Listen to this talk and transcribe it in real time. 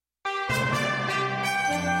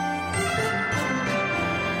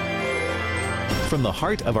From the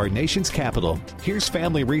heart of our nation's capital, here's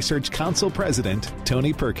Family Research Council President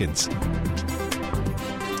Tony Perkins. Good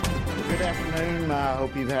afternoon. I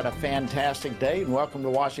hope you've had a fantastic day, and welcome to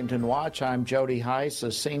Washington Watch. I'm Jody Heiss,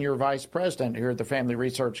 a Senior Vice President here at the Family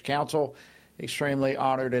Research Council. Extremely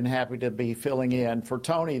honored and happy to be filling in for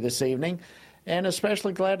Tony this evening, and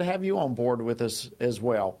especially glad to have you on board with us as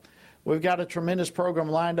well. We've got a tremendous program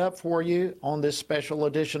lined up for you on this special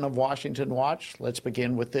edition of Washington Watch. Let's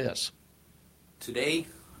begin with this. Today,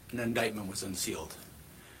 an indictment was unsealed,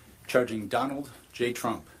 charging Donald J.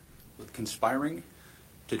 Trump with conspiring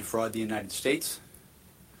to defraud the United States,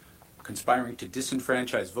 conspiring to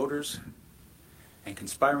disenfranchise voters, and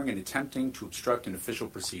conspiring and attempting to obstruct an official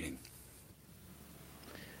proceeding.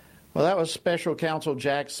 Well, that was Special Counsel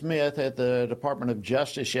Jack Smith at the Department of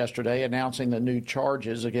Justice yesterday announcing the new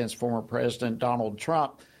charges against former President Donald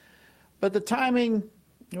Trump. But the timing,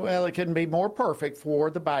 well, it couldn't be more perfect for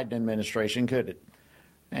the Biden administration, could it?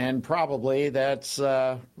 And probably that's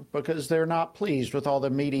because they're not pleased with all the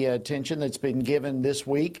media attention that's been given this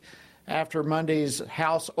week after Monday's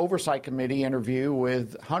House Oversight Committee interview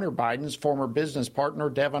with Hunter Biden's former business partner,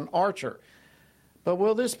 Devon Archer. But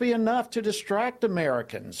will this be enough to distract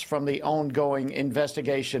Americans from the ongoing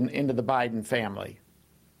investigation into the Biden family?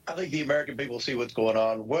 I think the American people see what's going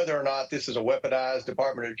on, whether or not this is a weaponized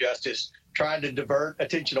Department of Justice trying to divert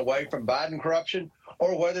attention away from Biden corruption,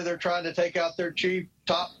 or whether they're trying to take out their chief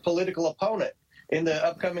top political opponent in the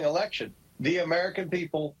upcoming election. The American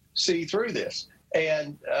people see through this.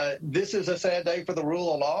 And this is a sad day for the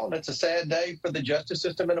rule of law, and it's a sad day for the justice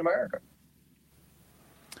system in America.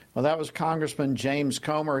 Well, that was Congressman James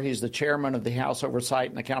Comer. He's the chairman of the House Oversight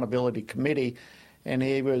and Accountability Committee, and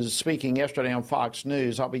he was speaking yesterday on Fox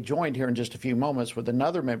News. I'll be joined here in just a few moments with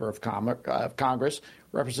another member of Congress,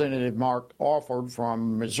 Representative Mark Alford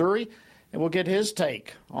from Missouri, and we'll get his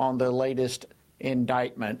take on the latest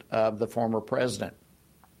indictment of the former president.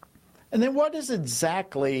 And then what is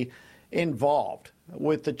exactly involved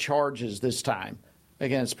with the charges this time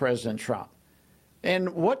against President Trump?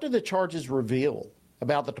 And what do the charges reveal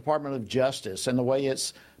about the Department of Justice and the way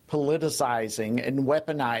it's politicizing and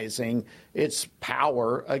weaponizing its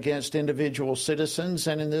power against individual citizens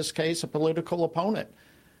and, in this case, a political opponent?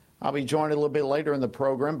 I'll be joined a little bit later in the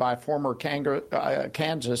program by former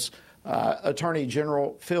Kansas Attorney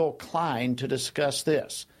General Phill Kline to discuss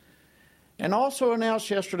this. And also announced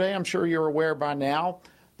yesterday, I'm sure you're aware by now,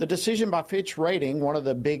 the decision by Fitch Rating, one of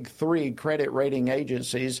the big three credit rating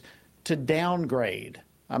agencies, to downgrade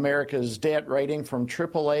America's debt rating from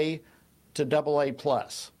AAA to AA+.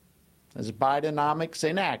 As Bidenomics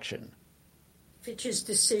in action. Fitch's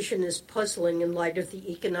decision is puzzling in light of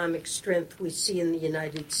the economic strength we see in the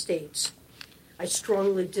United States. I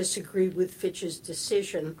strongly disagree with Fitch's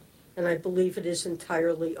decision, and I believe it is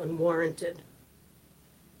entirely unwarranted.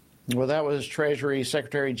 Well, that was Treasury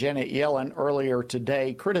Secretary Janet Yellen earlier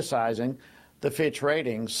today criticizing the Fitch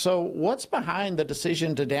ratings. So what's behind the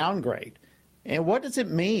decision to downgrade? And what does it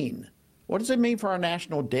mean? What does it mean for our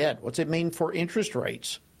national debt? What's it mean for interest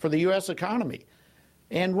rates, for the U.S. economy?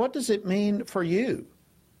 And what does it mean for you?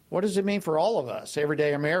 What does it mean for all of us,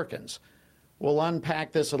 everyday Americans? We'll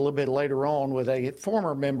unpack this a little bit later on with a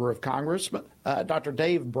former member of Congress, Dr.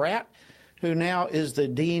 Dave Brat, who now is the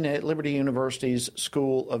dean at Liberty University's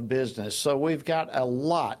School of Business. So we've got a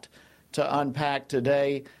lot to unpack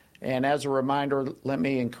today. And as a reminder, let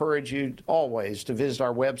me encourage you always to visit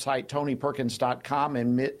our website, tonyperkins.com,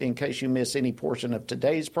 in case you miss any portion of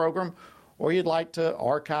today's program, or you'd like to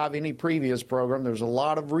archive any previous program. There's a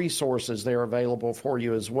lot of resources there available for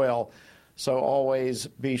you as well. So always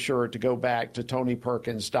be sure to go back to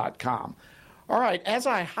tonyperkins.com. All right, as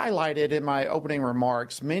I highlighted in my opening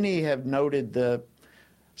remarks, many have noted the,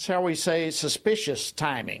 shall we say, suspicious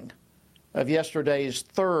timing of yesterday's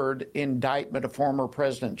third indictment of former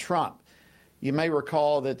President Trump. You may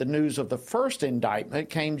recall that the news of the first indictment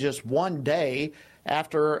came just one day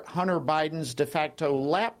after Hunter Biden's de facto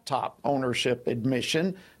laptop ownership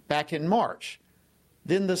admission back in March.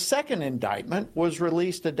 Then the second indictment was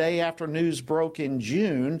released a day after news broke in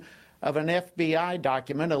June of an FBI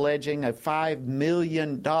document alleging a $5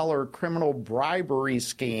 million criminal bribery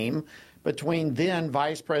scheme between then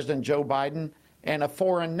Vice President Joe Biden and a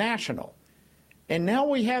foreign national. And now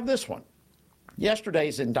we have this one,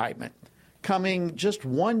 yesterday's indictment, coming just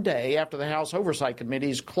one day after the House Oversight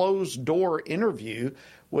Committee's closed-door interview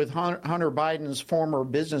with Hunter Biden's former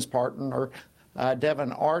business partner,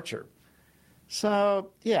 Devon Archer. So,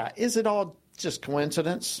 yeah, is it all just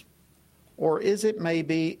coincidence? Or is it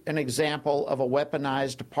maybe an example of a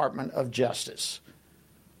weaponized Department of Justice?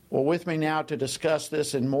 Well, with me now to discuss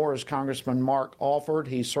this and more is Congressman Mark Alford.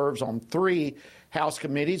 He serves on 3 House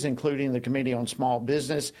committees, including the Committee on Small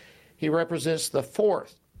Business. He represents the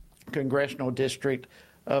 4th Congressional District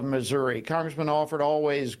of Missouri. Congressman Alford,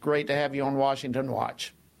 always great to have you on Washington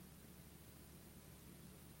Watch.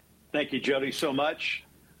 Thank you, Jody, so much.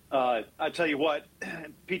 I tell you what,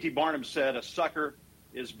 P.T. Barnum said a sucker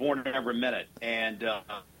is born every minute, and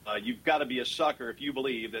you've got to be a sucker if you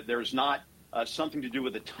believe that there's not something to do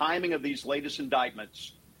with the timing of these latest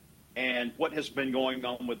indictments and what has been going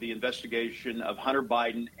on with the investigation of Hunter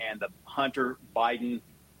Biden and the Hunter Biden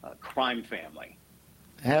crime family.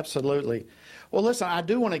 Absolutely. Well, listen, I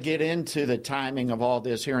do want to get into the timing of all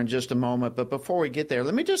this here in just a moment, but before we get there,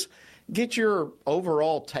 let me just get your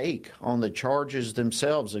overall take on the charges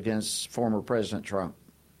themselves against former President Trump.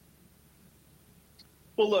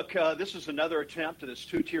 Well, look, this is another attempt at this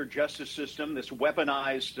two-tier justice system, this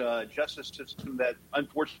weaponized justice system that,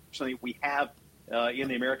 unfortunately, we have in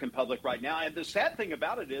the American public right now. And the sad thing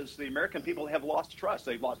about it is the American people have lost trust.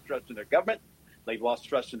 They've lost trust in their government. They've lost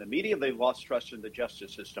trust in the media. They've lost trust in the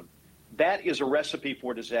justice system. That is a recipe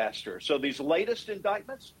for disaster. So these latest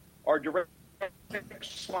indictments are direct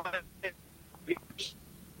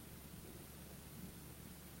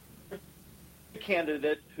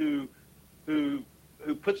candidate who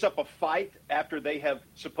puts up a fight after they have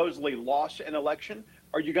supposedly lost an election.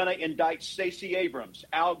 Are you going to indict Stacey Abrams,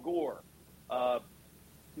 Al Gore,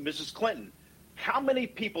 Mrs. Clinton? How many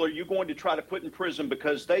people are you going to try to put in prison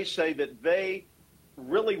because they say that they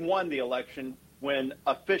really won the election when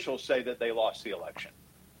officials say that they lost the election?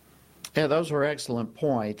 Yeah, those were excellent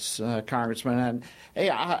points, Congressman. And hey,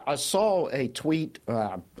 I saw a tweet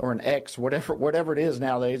or an X, whatever it is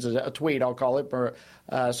nowadays, a tweet I'll call it, for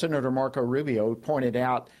Senator Marco Rubio, who pointed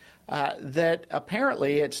out that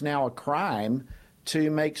apparently it's now a crime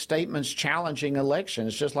to make statements challenging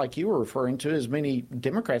elections, just like you were referring to, as many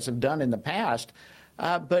Democrats have done in the past.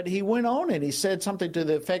 But he went on and he said something to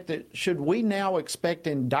the effect that should we now expect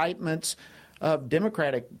indictments of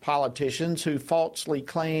Democratic politicians who falsely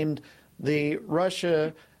claimed the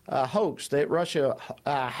Russia hoax, that Russia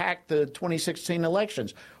hacked the 2016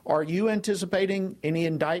 elections? Are you anticipating any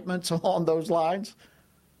indictments along those lines?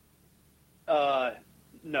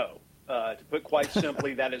 No. To put quite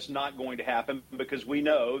simply, that is not going to happen because we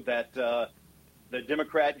know that the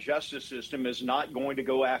Democrat justice system is not going to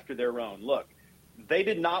go after their own. Look, they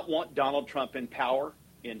did not want Donald Trump in power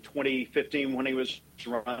in 2015 when he was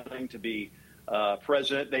running to be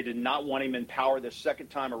president. They did not want him in power this second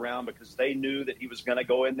time around because they knew that he was going to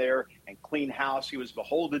go in there and clean house. He was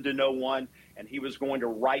beholden to no one, and he was going to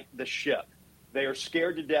right the ship. They are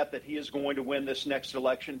scared to death that he is going to win this next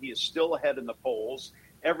election. He is still ahead in the polls.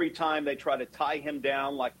 Every time they try to tie him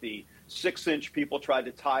down, like the 6-inch people tried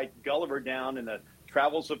to tie Gulliver down in the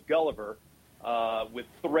Travels of Gulliver with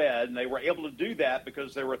thread, and they were able to do that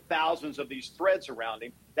because there were thousands of these threads around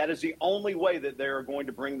him. That is the only way that they are going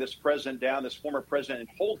to bring this president down, this former president, and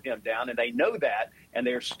hold him down, and they know that, and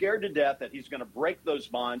they are scared to death that he's going to break those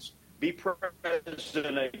bonds, be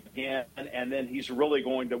president again, and then he's really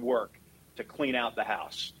going to work to clean out the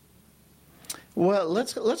House. Well,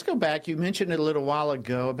 let's go back. You mentioned it a little while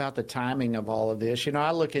ago about the timing of all of this. You know,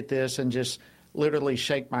 I look at this and just literally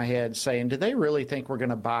shake my head saying, do they really think we're going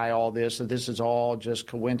to buy all this, that this is all just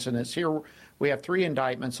coincidence? Here we have 3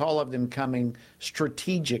 indictments, all of them coming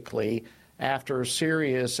strategically after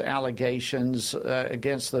serious allegations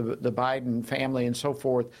against the Biden family and so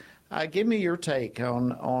forth. Give me your take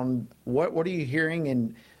on what are you hearing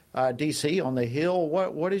in D.C. on the Hill?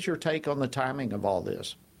 What is your take on the timing of all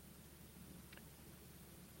this?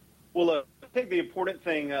 Well, I think the important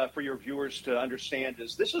thing for your viewers to understand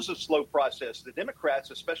is this is a slow process. The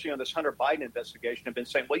Democrats, especially on this Hunter Biden investigation, have been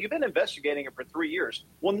saying, well, you've been investigating it for 3 years.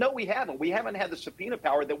 Well, no, we haven't. We haven't had the subpoena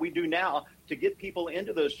power that we do now to get people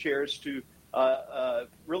into those chairs to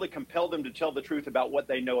really compel them to tell the truth about what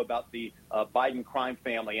they know about the Biden crime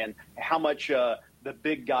family and how much the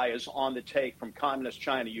big guy is on the take from communist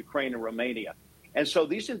China, Ukraine, and Romania. And so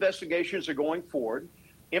these investigations are going forward.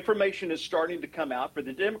 Information is starting to come out for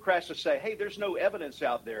the Democrats to say, hey, there's no evidence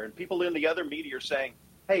out there. And people in the other media are saying,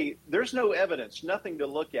 hey, there's no evidence, nothing to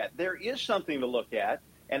look at. There is something to look at.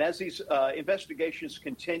 And as these investigations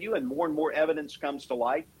continue and more evidence comes to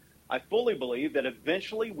light, I fully believe that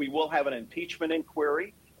eventually we will have an impeachment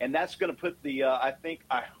inquiry. And that's going to put the, I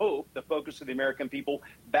hope, the focus of the American people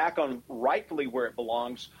back on rightfully where it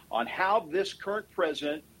belongs, on how this current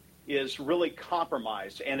president is really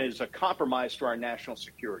compromised and is a compromise to our national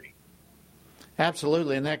security.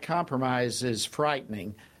 Absolutely, and that compromise is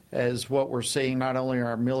frightening, as what we're seeing not only in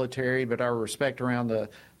our military but our respect around the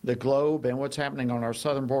the globe and what's happening on our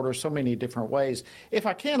southern border so many different ways. If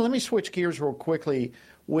I can, let me switch gears real quickly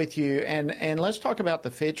with you, and let's talk about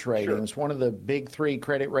the Fitch ratings. Sure. One of the big three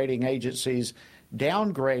credit rating agencies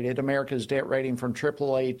downgraded America's debt rating from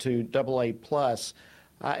AAA to AA+.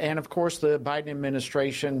 And, of course, the Biden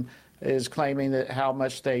administration is claiming that how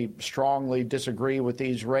much they strongly disagree with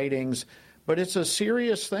these ratings. But it's a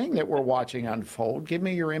serious thing that we're watching unfold. Give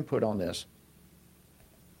me your input on this.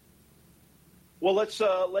 Well, let's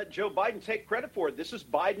let Joe Biden take credit for it. This is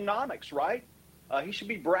Bidenomics, right? He should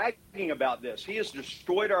be bragging about this. He has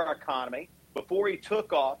destroyed our economy. Before he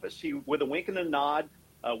took office, he, with a wink and a nod,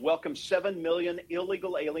 welcomed 7 million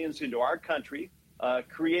illegal aliens into our country,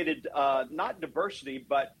 created not diversity,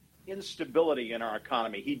 but instability in our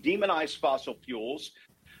economy. He demonized fossil fuels.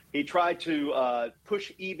 He tried to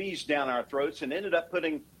push EVs down our throats and ended up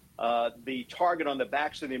putting the target on the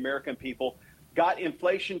backs of the American people, got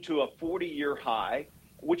inflation to a 40-year high,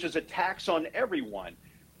 which is a tax on everyone.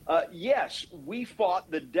 Yes, we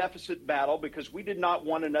fought the deficit battle because we did not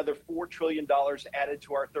want another $4 trillion added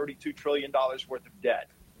to our $32 trillion worth of debt.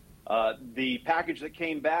 The package that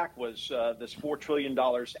came back was this $4 trillion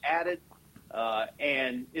added,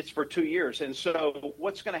 and it's for 2 years. And so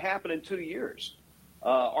what's going to happen in 2 years?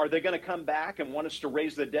 Are they going to come back and want us to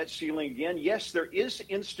raise the debt ceiling again? Yes, there is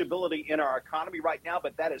instability in our economy right now,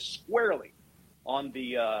 but that is squarely on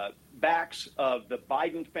the backs of the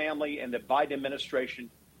Biden family and the Biden administration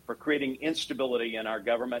for creating instability in our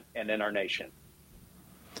government and in our nation.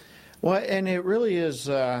 Well, and it really is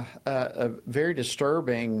a very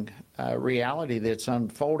disturbing reality that's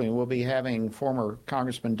unfolding. We'll be having former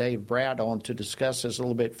Congressman Dave Brat on to discuss this a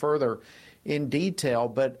little bit further in detail.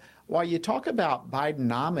 But while you talk about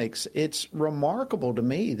Bidenomics, it's remarkable to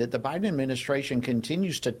me that the Biden administration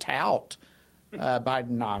continues to tout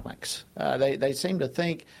Bidenomics. They seem to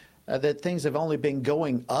think that things have only been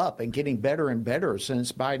going up and getting better and better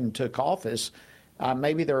since Biden took office.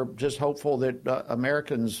 Maybe they're just hopeful that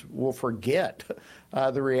Americans will forget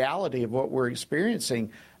the reality of what we're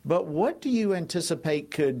experiencing. But what do you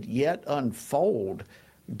anticipate could yet unfold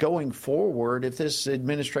going forward if this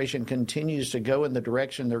administration continues to go in the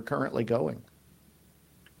direction they're currently going?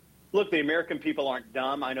 Look, the American people aren't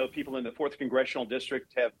dumb. I know people in the 4th Congressional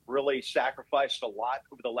District have really sacrificed a lot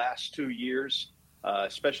over the last 2 years,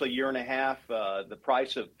 especially a year and a half. The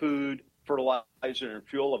price of food, fertilizer, and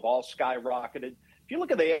fuel have all skyrocketed. If you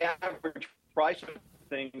look at the average price of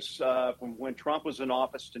things from when Trump was in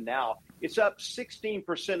office to now, it's up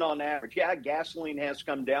 16% on average. Yeah, gasoline has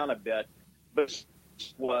come down a bit, but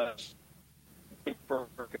was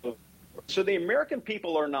so the American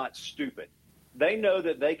people are not stupid. They know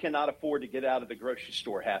that they cannot afford to get out of the grocery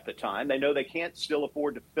store half the time. They know they can't still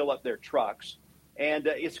afford to fill up their trucks. And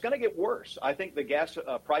it's going to get worse. I think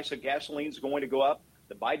the price of gasoline is going to go up.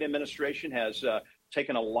 The Biden administration has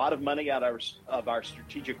taken a lot of money out of our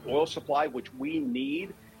strategic oil supply, which we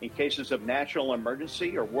need in cases of national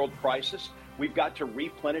emergency or world crisis. We've got to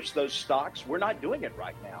replenish those stocks. We're not doing it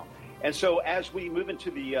right now. And so as we move into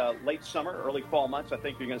the late summer, early fall months, I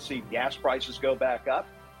think you're going to see gas prices go back up.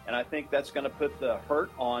 And I think that's going to put the hurt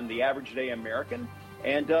on the average day American.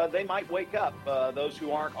 And they might wake up, those who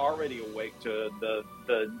aren't already awake to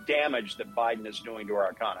the damage that Biden is doing to our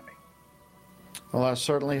economy. Well, I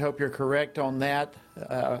certainly hope you're correct on that,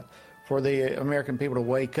 for the American people to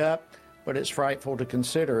wake up. But it's frightful to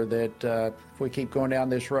consider that if we keep going down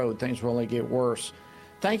this road, things will only get worse.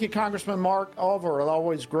 Thank you, Congressman Mark Alford.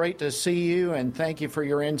 Always great to see you, and thank you for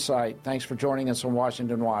your insight. Thanks for joining us on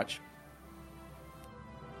Washington Watch.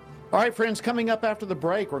 All right, friends, coming up after the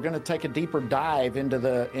break, we're going to take a deeper dive into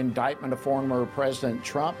the indictment of former President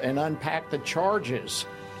Trump and unpack the charges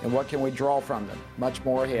and what can we draw from them. Much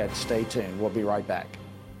more ahead. Stay tuned. We'll be right back.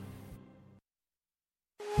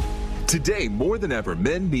 Today, more than ever,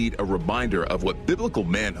 men need a reminder of what biblical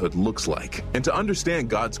manhood looks like and to understand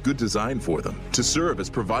God's good design for them, to serve as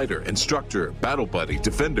provider, instructor, battle buddy,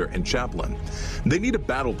 defender, and chaplain. They need a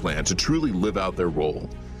battle plan to truly live out their role.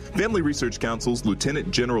 Family Research Council's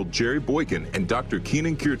Lieutenant General Jerry Boykin and Dr.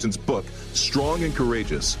 Keenan Kierton's book, Strong and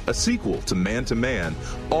Courageous, a sequel to Man,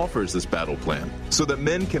 offers this battle plan so that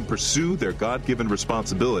men can pursue their God-given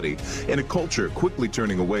responsibility in a culture quickly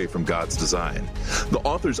turning away from God's design. The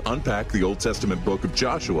authors unpack the Old Testament book of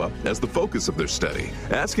Joshua as the focus of their study,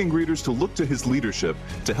 asking readers to look to his leadership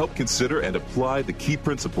to help consider and apply the key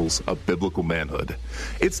principles of biblical manhood.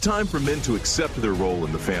 It's time for men to accept their role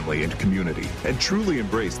in the family and community and truly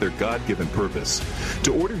embrace their God-given purpose.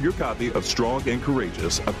 To order your copy of Strong and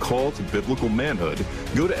Courageous, A Call to Biblical Manhood,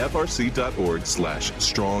 go to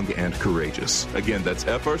frc.org/strong and courageous. Again, that's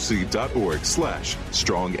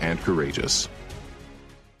frc.org/strong and courageous.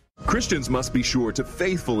 Christians must be sure to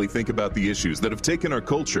faithfully think about the issues that have taken our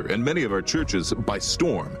culture and many of our churches by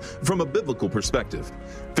storm from a biblical perspective.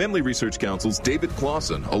 Family Research Council's David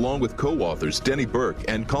Clausen, along with co-authors Denny Burke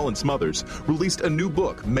and Colin Smothers, released a new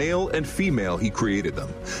book, Male and Female, He Created Them,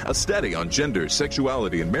 a study on gender,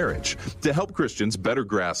 sexuality, and marriage to help Christians better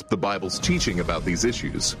grasp the Bible's teaching about these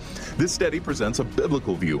issues. This study presents a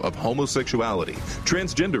biblical view of homosexuality,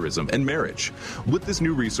 transgenderism, and marriage. With this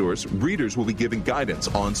new resource, readers will be given guidance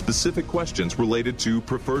on specific questions related to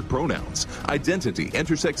preferred pronouns, identity,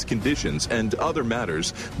 intersex conditions, and other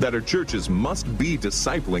matters that our churches must be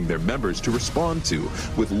discipling their members to respond to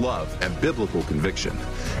with love and biblical conviction.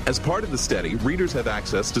 As part of the study, readers have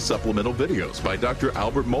access to supplemental videos by Dr.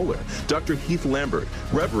 Albert Mohler, Dr. Heath Lambert,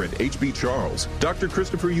 Reverend H.B. Charles, Dr.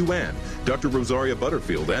 Christopher Yuan, Dr. Rosaria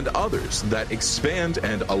Butterfield, and others that expand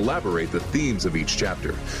and elaborate the themes of each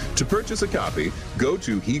chapter. To purchase a copy, go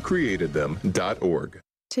to hecreatedthem.org.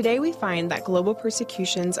 Today we find that global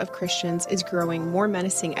persecutions of Christians is growing more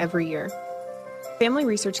menacing every year. Family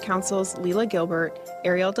Research Council's Leila Gilbert,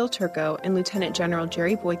 Ariel Del Turco, and Lieutenant General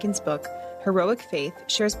Jerry Boykin's book, Heroic Faith,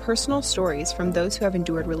 shares personal stories from those who have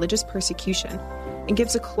endured religious persecution and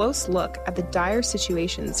gives a close look at the dire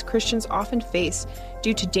situations Christians often face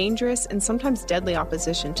due to dangerous and sometimes deadly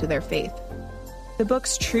opposition to their faith. The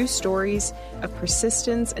book's true stories of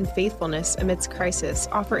persistence and faithfulness amidst crisis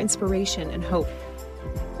offer inspiration and hope.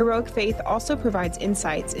 Heroic Faith also provides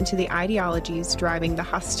insights into the ideologies driving the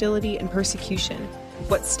hostility and persecution,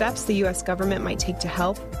 what steps the U.S. government might take to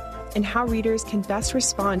help, and how readers can best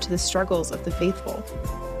respond to the struggles of the faithful.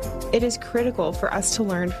 It is critical for us to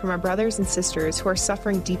learn from our brothers and sisters who are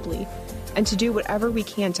suffering deeply and to do whatever we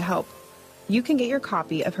can to help. You can get your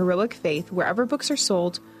copy of Heroic Faith wherever books are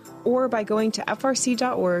sold or by going to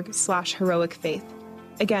frc.org/heroicfaith.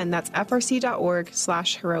 Again, that's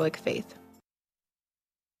frc.org/heroicfaith.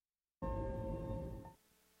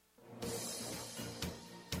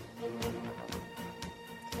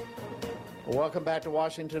 Welcome back to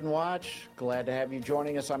Washington Watch. Glad to have you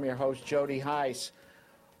joining us. I'm your host, Jody Heiss.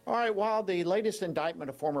 All right, while the latest indictment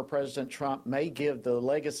of former President Trump may give the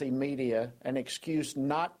legacy media an excuse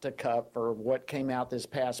not to cover what came out this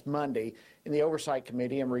past Monday in the Oversight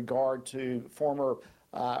Committee in regard to Hunter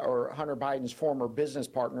Biden's former business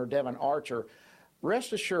partner, Devon Archer,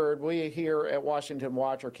 rest assured we here at Washington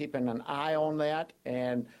Watch are keeping an eye on that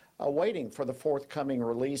and waiting for the forthcoming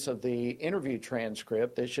release of the interview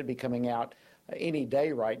transcript that should be coming out any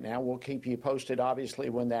day right now. We'll keep you posted,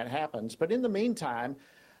 obviously, when that happens. But in the meantime,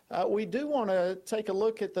 we do want to take a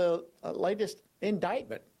look at the latest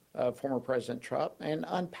indictment of former President Trump and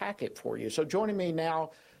unpack it for you. So joining me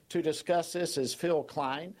now to discuss this is Phill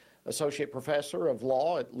Kline, Associate Professor of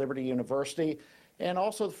Law at Liberty University, and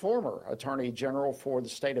also the former Attorney General for the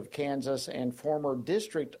state of Kansas and former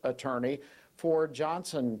District Attorney for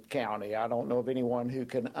Johnson County. I don't know of anyone who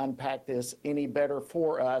can unpack this any better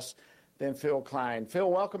for us than Phill Kline.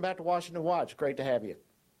 Phill, welcome back to Washington Watch. Great to have you.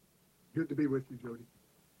 Good to be with you, Jody.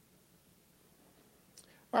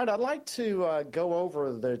 All right, I'd like to go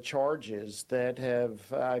over the charges that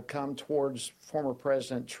have come towards former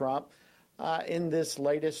President Trump in this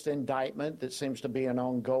latest indictment that seems to be an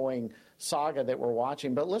ongoing saga that we're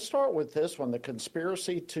watching. But let's start with this one, the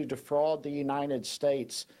conspiracy to defraud the United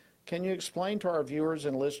States. Can you explain to our viewers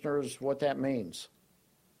and listeners what that means?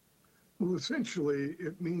 Well, essentially,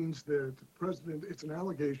 it means that it's an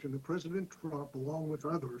allegation that President Trump, along with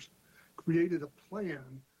others, created a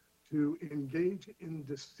plan to engage in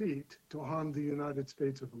deceit to harm the United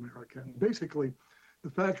States of America. And basically,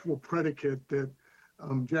 the factual predicate that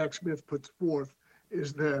Jack Smith puts forth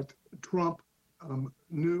is that Trump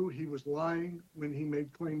knew he was lying when he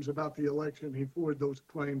made claims about the election. He forwarded those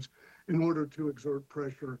claims in order to exert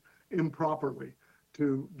pressure improperly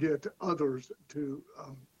to get others to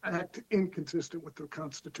act inconsistent with their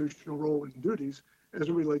constitutional role and duties as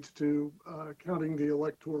it relates to counting the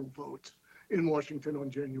electoral votes in Washington on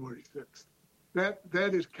January 6th.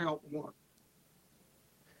 That is count one.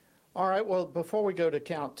 All right, well, before we go to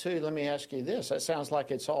count two, let me ask you this. That sounds like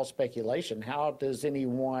it's all speculation. How does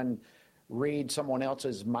anyone read someone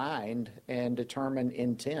else's mind and determine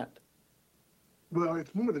intent? Well,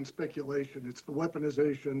 it's more than speculation. It's the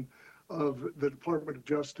weaponization of the Department of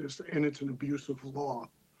Justice, and it's an abuse of law.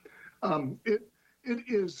 It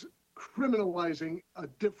is criminalizing a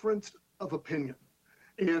difference of opinion.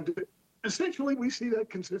 And essentially, we see that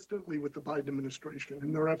consistently with the Biden administration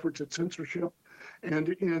in their efforts at censorship and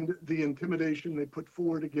in the intimidation they put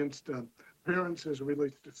forward against parents as it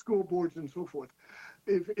relates to school boards and so forth.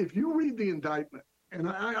 If you read the indictment, and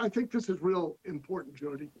I think this is real important,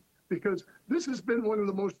 Jody, because this has been one of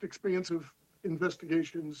the most expansive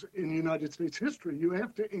investigations in United States history. You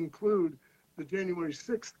have to include the January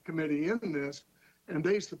 6th committee in this, and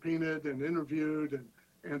they subpoenaed and interviewed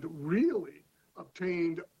and really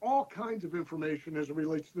obtained all kinds of information as it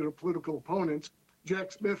relates to their political opponents.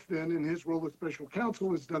 Jack Smith, then, in his role as special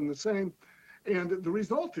counsel, has done the same. And the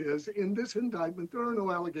result is, in this indictment, there are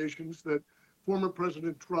no allegations that former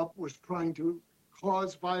President Trump was trying to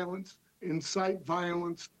cause violence, incite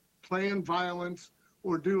violence, plan violence,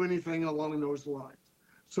 or do anything along those lines.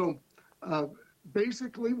 So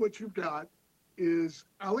basically what you've got is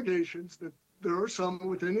allegations that there are some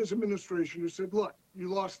within his administration who said, look, you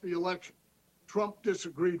lost the election. Trump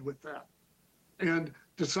disagreed with that and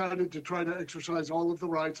decided to try to exercise all of the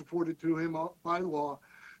rights afforded to him by law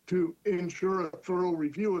to ensure a thorough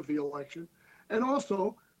review of the election and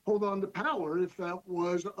also hold on to power if that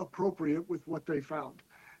was appropriate with what they found.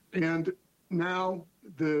 And now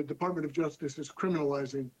the Department of Justice is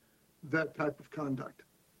criminalizing that type of conduct.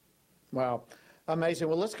 Wow. Amazing.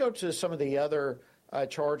 Well, let's go to some of the other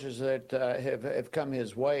charges that have come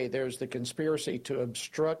his way. There's the conspiracy to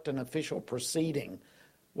obstruct an official proceeding.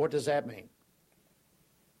 What does that mean?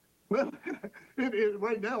 Well,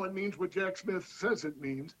 right now it means what Jack Smith says it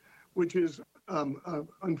means, which is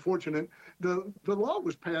unfortunate. The law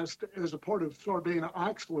was passed as a part of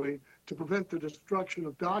Sarbanes-Oxley to prevent the destruction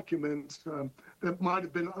of documents that might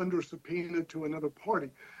have been under subpoena to another party.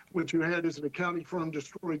 What you had is an accounting firm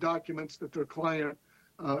destroy documents that their client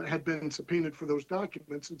had been subpoenaed for those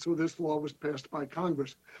documents, and so this law was passed by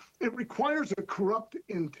Congress. It requires a corrupt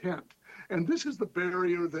intent, and this is the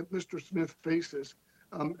barrier that Mr. Smith faces,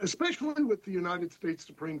 especially with the United States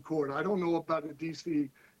Supreme Court. I don't know about a D.C.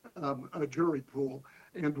 Jury pool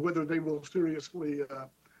and whether they will seriously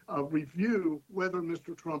review whether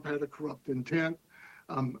Mr. Trump had a corrupt intent.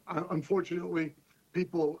 Unfortunately,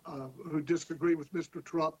 people who disagree with Mr.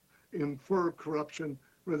 Trump infer corruption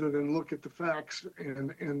rather than look at the facts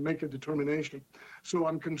and make a determination. So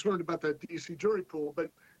I'm concerned about that D.C. jury pool,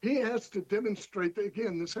 but he has to demonstrate,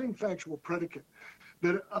 again, the same factual predicate,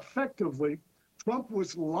 that effectively Trump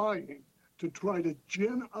was lying to try to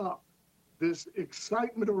gin up this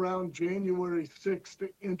excitement around January 6th to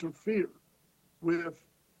interfere with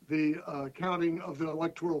the counting of the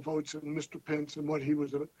electoral votes in Mr. Pence and what he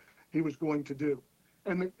was going to do.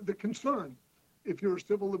 And the concern, if you're a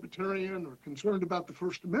civil libertarian or concerned about the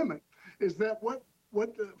First Amendment, is that what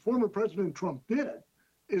former President Trump did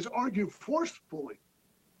is argue forcefully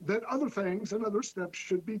that other things and other steps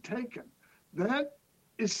should be taken. That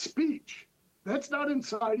is speech. That's not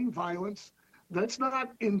inciting violence. That's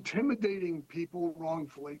not intimidating people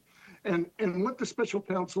wrongfully. And what the special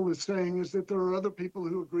counsel is saying is that there are other people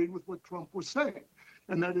who agreed with what Trump was saying.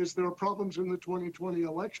 And that is there are problems in the 2020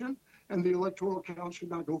 election and the electoral count should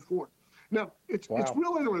not go forward. Now, it's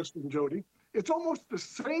real interesting, Jody. It's almost the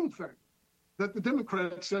same thing that the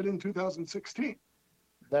Democrats said in 2016.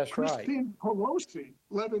 That's right. Christine Pelosi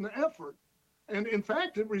led an effort, and in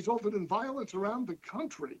fact, it resulted in violence around the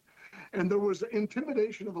country. And there was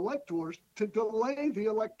intimidation of electors to delay the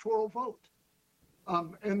electoral vote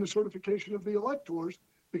and the certification of the electors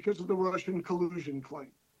because of the Russian collusion claim.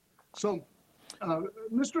 So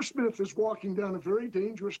Mr. Smith is walking down a very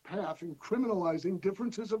dangerous path in criminalizing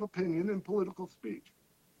differences of opinion in political speech.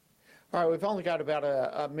 All right, we've only got about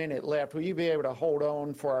a minute left. Will you be able to hold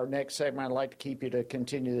on for our next segment? I'd like to keep you to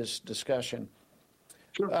continue this discussion.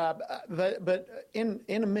 Sure. But in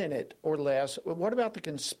a minute or less, what about the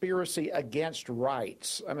conspiracy against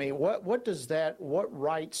rights? I mean, what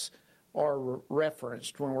rights are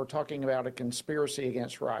referenced when we're talking about a conspiracy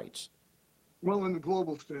against rights? Well, in the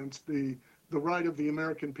global sense, the right of the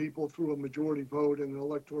American people through a majority vote in the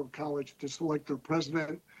Electoral College to select their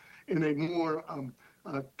president. In a more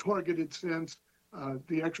targeted sense,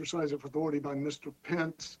 the exercise of authority by Mr.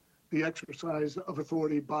 Pence, the exercise of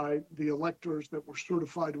authority by the electors that were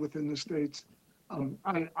certified within the states.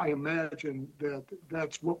 I imagine that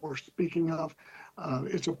that's what we're speaking of.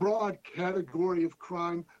 It's a broad category of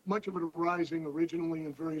crime, much of it arising originally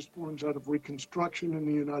in various forms out of Reconstruction in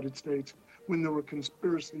the United States when there were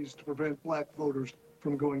conspiracies to prevent black voters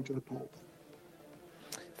from going to the polls.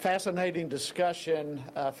 Fascinating discussion.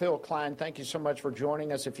 Phill Kline, thank you so much for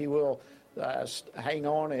joining us. If you will, hang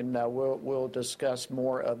on and we'll discuss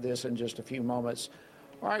more of this in just a few moments.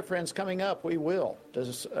 All right, friends, coming up, we will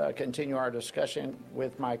continue our discussion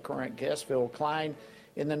with my current guest, Phill Kline,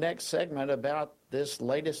 in the next segment about this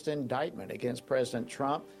latest indictment against President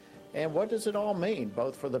Trump. And what does it all mean,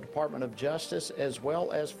 both for the Department of Justice as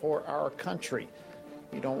well as for our country?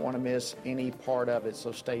 You don't want to miss any part of it,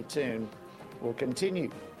 so stay tuned. We'll continue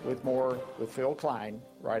with more with Phill Kline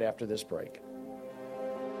right after this break.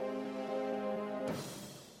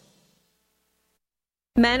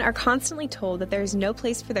 Men are constantly told that there is no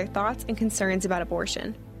place for their thoughts and concerns about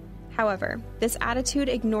abortion. However, this attitude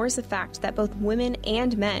ignores the fact that both women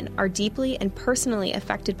and men are deeply and personally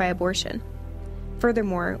affected by abortion.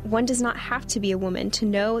 Furthermore, one does not have to be a woman to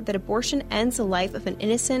know that abortion ends the life of an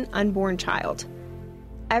innocent, unborn child.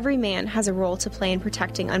 Every man has a role to play in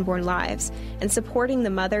protecting unborn lives and supporting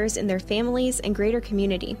the mothers in their families and greater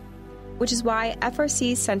community, which is why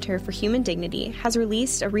FRC's Center for Human Dignity has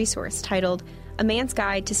released a resource titled A Man's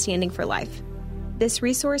Guide to Standing for Life. This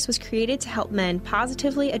resource was created to help men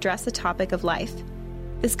positively address the topic of life.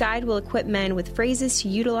 This guide will equip men with phrases to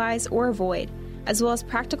utilize or avoid, as well as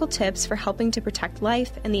practical tips for helping to protect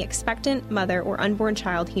life and the expectant mother or unborn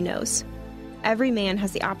child he knows. Every man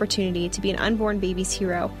has the opportunity to be an unborn baby's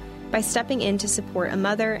hero by stepping in to support a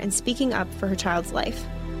mother and speaking up for her child's life.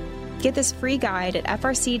 Get this free guide at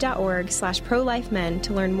frc.org/prolifemen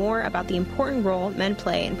to learn more about the important role men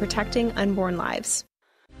play in protecting unborn lives.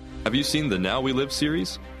 Have you seen the Now We Live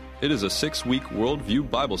series? It is a 6-week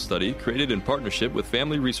worldview Bible study created in partnership with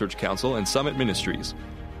Family Research Council and Summit Ministries.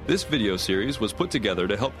 This video series was put together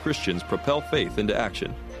to help Christians propel faith into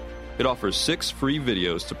action. It offers 6 free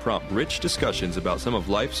videos to prompt rich discussions about some of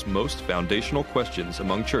life's most foundational questions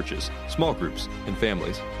among churches, small groups, and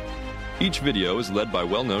families. Each video is led by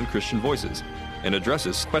well-known Christian voices and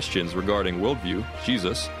addresses questions regarding worldview,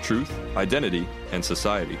 Jesus, truth, identity, and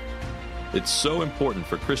society. It's so important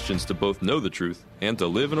for Christians to both know the truth and to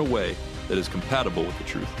live in a way that is compatible with the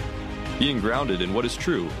truth. Being grounded in what is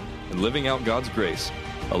true and living out God's grace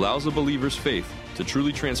allows a believer's faith to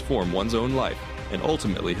truly transform one's own life and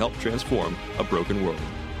ultimately help transform a broken world.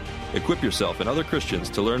 Equip yourself and other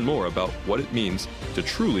Christians to learn more about what it means to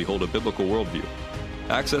truly hold a biblical worldview.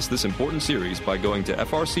 Access this important series by going to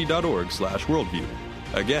frc.org/worldview.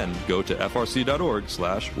 Again, go to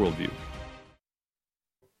frc.org/worldview.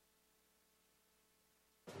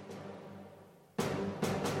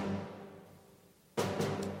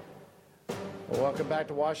 Welcome back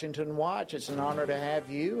to Washington Watch. It's an honor to have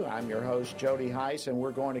you. I'm your host, Jody Heiss, and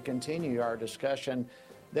we're going to continue our discussion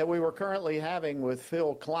that we were currently having with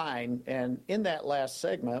Phill Kline. And in that last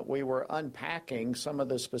segment, we were unpacking some of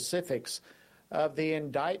the specifics of the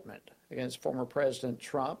indictment against former President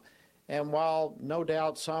Trump. And while no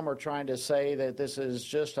doubt some are trying to say that this is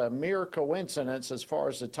just a mere coincidence as far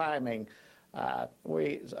as the timing,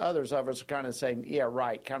 others of us are kind of saying, yeah,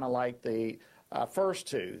 right, kind of like the first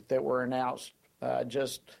two that were announced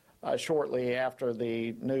shortly after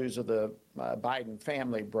the news of the Biden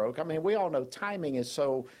family broke. I mean, we all know timing is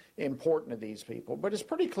so important to these people, but it's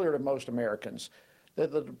pretty clear to most Americans that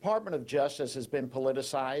the Department of Justice has been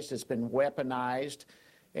politicized, it's been weaponized.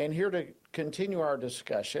 And here to continue our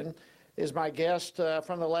discussion is my guest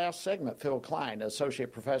from the last segment, Phill Kline, Associate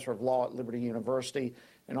Professor of Law at Liberty University,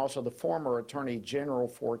 and also the former Attorney General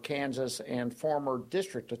for Kansas and former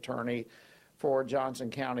District Attorney for Johnson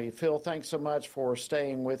County. Phill, thanks so much for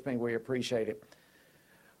staying with me. We appreciate it.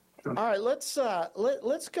 All right, let's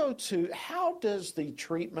go to how does the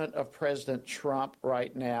treatment of President Trump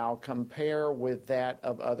right now compare with that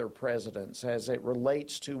of other presidents as it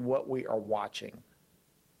relates to what we are watching?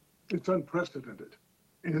 It's unprecedented,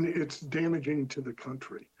 and it's damaging to the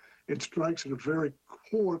country. It strikes at a very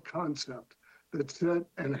core concept that set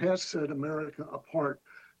and has set America apart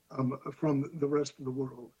from the rest of the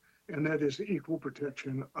world, and that is equal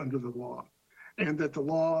protection under the law, and that the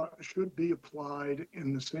law should be applied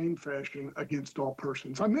in the same fashion against all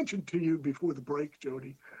persons. I mentioned to you before the break,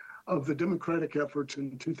 Jody, of the Democratic efforts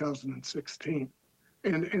in 2016,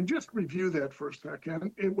 and just review that for a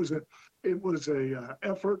second. It was a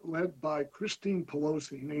effort led by Christine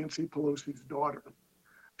Pelosi, Nancy Pelosi's daughter,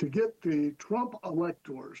 to get the Trump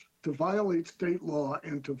electors to violate state law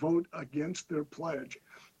and to vote against their pledge,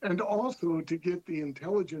 and also to get the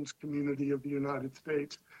intelligence community of the United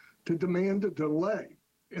States to demand a delay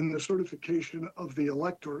in the certification of the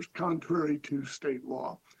electors, contrary to state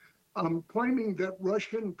law, claiming that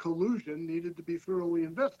Russian collusion needed to be thoroughly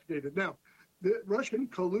investigated. Now, the Russian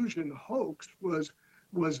collusion hoax was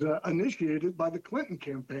initiated by the Clinton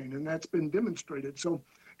campaign, and that's been demonstrated. So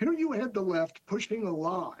here you had the left pushing a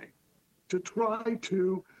lie to try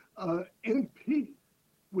to impede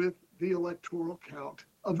with the electoral count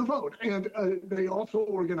of the vote. And they also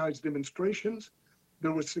organized demonstrations.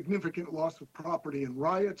 There was significant loss of property and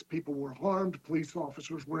riots. People were harmed. Police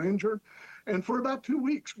officers were injured. And for about 2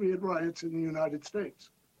 weeks, we had riots in the United States.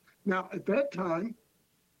 Now, at that time,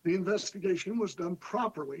 the investigation was done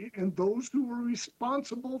properly, and those who were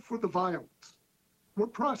responsible for the violence were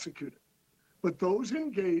prosecuted. But those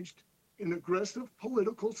engaged in aggressive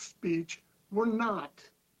political speech were not,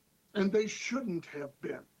 and they shouldn't have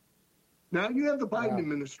been. Now you have the Biden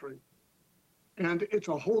administration, and it's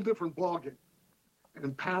a whole different ballgame,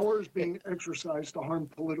 and power is being exercised to harm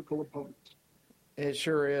political opponents. It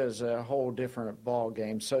sure is a whole different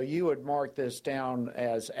ballgame. So you would mark this down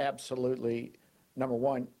as absolutely, number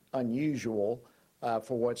one, unusual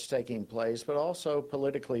for what's taking place, but also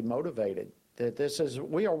politically motivated. That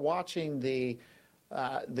we are watching the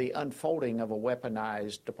unfolding of a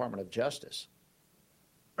weaponized Department of Justice.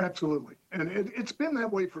 Absolutely. And it's been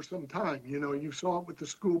that way for some time. You know, you saw it with the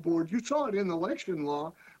school board. You saw it in election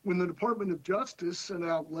law when the Department of Justice sent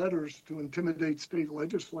out letters to intimidate state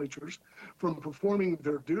legislatures from performing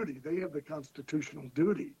their duty. They have the constitutional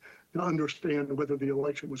duty to understand whether the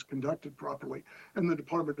election was conducted properly. And the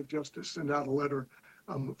Department of Justice sent out a letter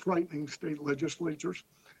frightening state legislatures.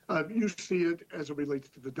 You see it as it relates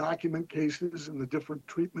to the document cases and the different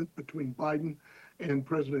treatment between Biden and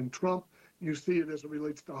President Trump. You see it as it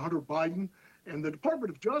relates to Hunter Biden and the Department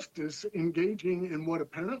of Justice engaging in what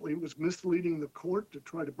apparently was misleading the court to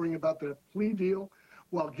try to bring about that plea deal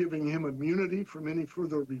while giving him immunity from any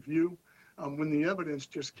further review when the evidence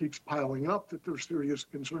just keeps piling up that there's serious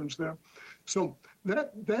concerns there. So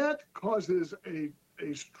that causes a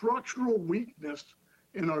structural weakness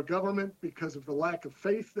in our government because of the lack of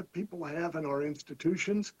faith that people have in our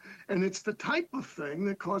institutions. And it's the type of thing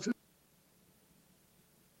that causes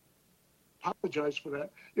apologize for that.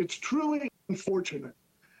 It's truly unfortunate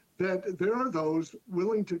that there are those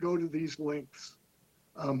willing to go to these lengths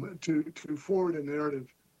to forward a narrative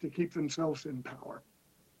to keep themselves in power.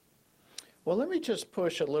 Well, let me just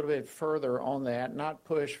push a little bit further on that, not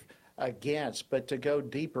push against, but to go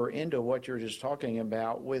deeper into what you're just talking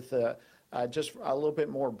about with just a little bit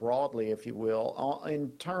more broadly, if you will, in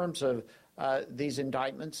terms of these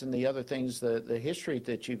indictments and the other things, the history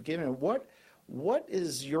that you've given. What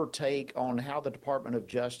is your take on how the Department of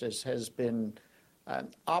Justice has been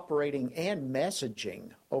operating and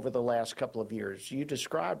messaging over the last couple of years? You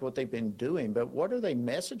described what they've been doing, but what are they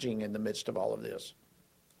messaging in the midst of all of this?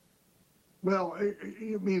 Well, I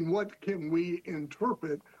mean, what can we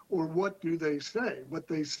interpret or what do they say? What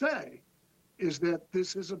they say is that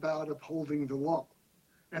this is about upholding the law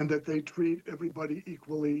and that they treat everybody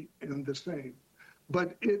equally and the same.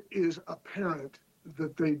 But it is apparent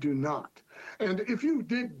that they do not. And if you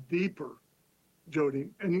dig deeper, Jody,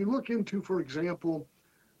 and you look into, for example,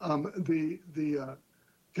 the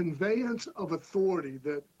conveyance of authority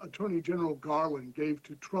that Attorney General Garland gave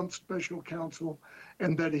to Trump's special counsel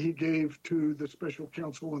and that he gave to the special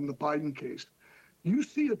counsel in the Biden case, you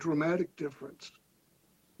see a dramatic difference.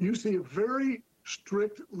 You see a very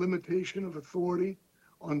strict limitation of authority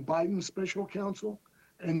on Biden's special counsel,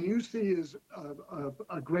 and you see is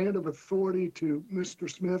a grant of authority to Mr.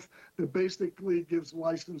 Smith that basically gives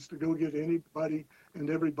license to go get anybody and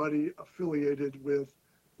everybody affiliated with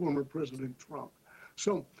former President Trump.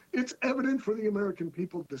 So it's evident for the American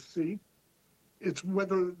people to see. It's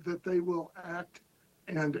whether that they will act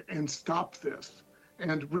and stop this.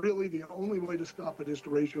 And really the only way to stop it is to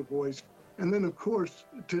raise your voice. And then, of course,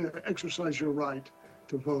 to exercise your right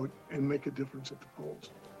to vote and make a difference at the polls.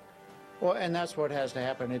 Well, and that's what has to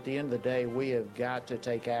happen. At the end of the day, we have got to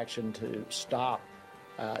take action to stop,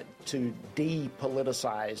 to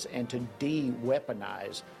depoliticize and to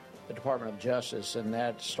de-weaponize the Department of Justice. And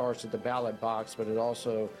that starts at the ballot box, but it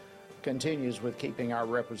also continues with keeping our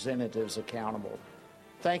representatives accountable.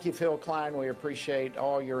 Thank you, Phill Kline. We appreciate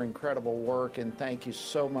all your incredible work, and thank you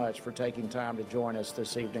so much for taking time to join us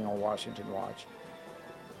this evening on Washington Watch.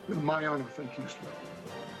 My honor. Thank you, sir.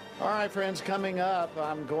 All right, friends, coming up,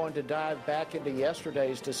 I'm going to dive back into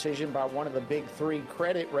yesterday's decision by one of the big three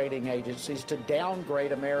credit rating agencies to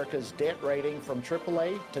downgrade America's debt rating from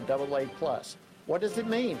AAA to AA+. What does it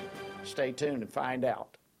mean? Stay tuned and find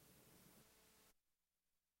out.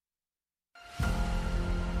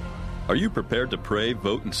 Are you prepared to pray,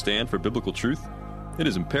 vote, and stand for biblical truth? It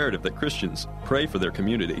is imperative that Christians pray for their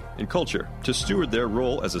community and culture to steward their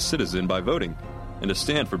role as a citizen by voting and to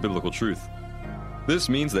stand for biblical truth. This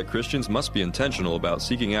means that Christians must be intentional about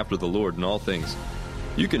seeking after the Lord in all things.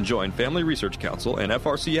 You can join Family Research Council and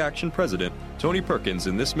FRC Action President Tony Perkins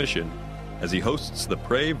in this mission as he hosts the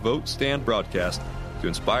Pray, Vote, Stand broadcast to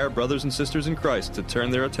inspire brothers and sisters in Christ to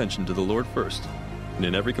turn their attention to the Lord first and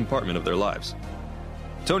in every compartment of their lives.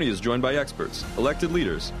 Tony is joined by experts, elected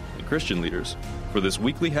leaders, and Christian leaders for this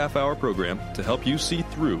weekly half-hour program to help you see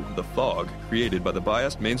through the fog created by the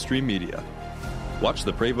biased mainstream media. Watch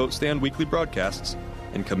the Pray, Vote, Stand weekly broadcasts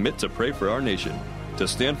and commit to pray for our nation, to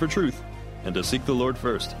stand for truth, and to seek the Lord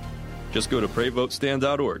first. Just go to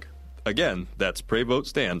PrayVoteStand.org. Again, that's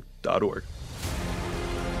PrayVoteStand.org.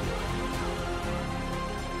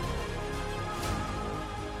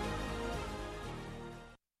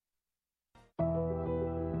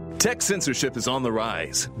 Tech censorship is on the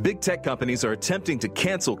rise. Big tech companies are attempting to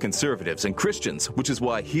cancel conservatives and Christians, which is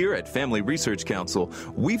why here at Family Research Council,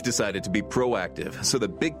 we've decided to be proactive so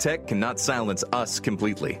that big tech cannot silence us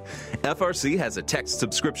completely. FRC has a text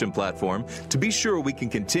subscription platform to be sure we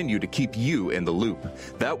can continue to keep you in the loop.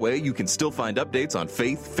 That way, you can still find updates on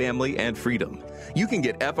faith, family, and freedom. You can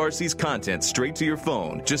get FRC's content straight to your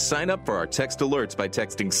phone. Just sign up for our text alerts by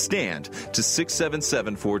texting STAND to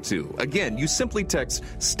 67742. Again, you simply text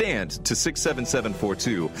STAND to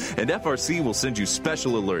 67742, and FRC will send you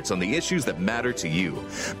special alerts on the issues that matter to you.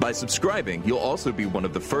 By subscribing, you'll also be one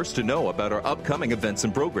of the first to know about our upcoming events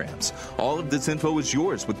and programs. All of this info is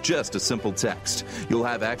yours with just a simple text. You'll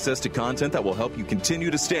have access to content that will help you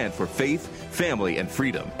continue to stand for faith, family, and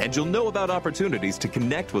freedom, and you'll know about opportunities to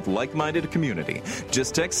connect with like-minded community.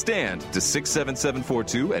 Just text STAND to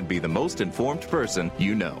 67742 and be the most informed person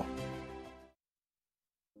you know.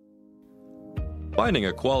 Finding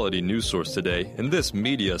a quality news source today in this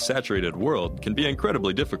media-saturated world can be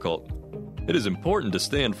incredibly difficult. It is important to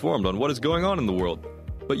stay informed on what is going on in the world,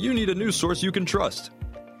 but you need a news source you can trust.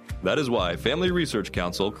 That is why Family Research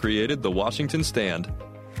Council created the Washington Stand,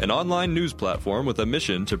 an online news platform with a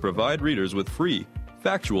mission to provide readers with free,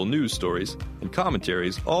 factual news stories and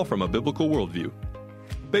commentaries, all from a biblical worldview.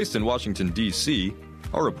 Based in Washington, D.C.,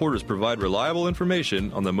 our reporters provide reliable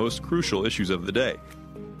information on the most crucial issues of the day,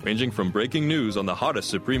 ranging from breaking news on the hottest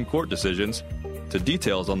Supreme Court decisions to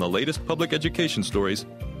details on the latest public education stories,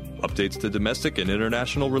 updates to domestic and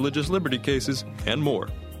international religious liberty cases, and more.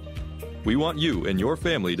 We want you and your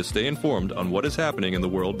family to stay informed on what is happening in the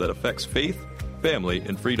world that affects faith, family,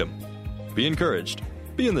 and freedom. Be encouraged,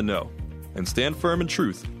 be in the know, and stand firm in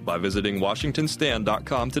truth by visiting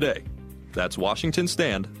WashingtonStand.com today. That's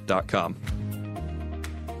WashingtonStand.com.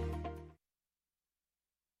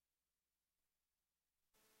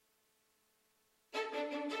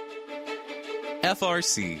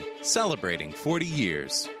 FRC, celebrating 40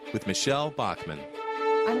 years with Michelle Bachmann.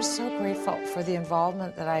 I'm so grateful for the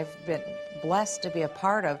involvement that I've been blessed to be a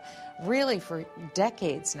part of, really for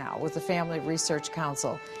decades now, with the Family Research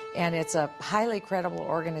Council. And it's a highly credible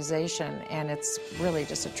organization, and it's really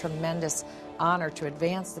just a tremendous honor to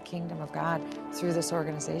advance the kingdom of God through this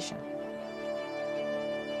organization.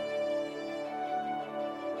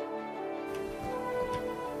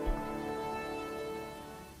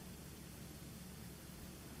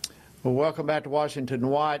 Well, welcome back to Washington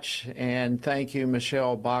Watch, and thank you,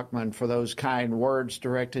 Michelle Bachmann, for those kind words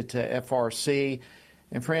directed to FRC.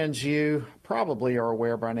 And friends, you probably are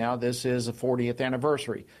aware by now this is the 40th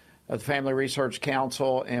anniversary of the Family Research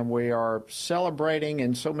Council, and we are celebrating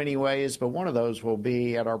in so many ways, but one of those will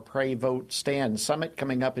be at our Pray, Vote, Stand Summit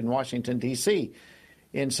coming up in Washington, D.C.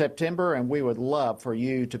 in September, and we would love for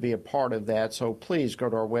you to be a part of that, so please go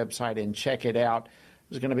to our website and check it out.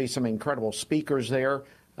 There's going to be some incredible speakers there.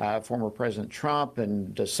 Former President Trump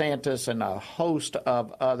and DeSantis and a host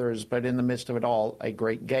of others, but in the midst of it all, a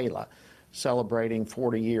great gala celebrating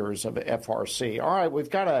 40 years of FRC. All right, we've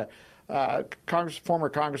got former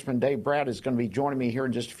Congressman Dave Brat is going to be joining me here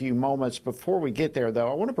in just a few moments. Before we get there, though,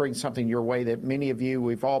 I want to bring something your way that many of you,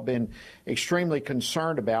 we've all been extremely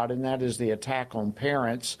concerned about, and that is the attack on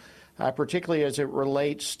parents, particularly as it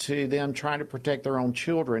relates to them trying to protect their own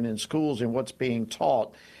children in schools and what's being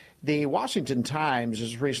taught. The Washington Times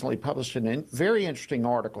has recently published a very interesting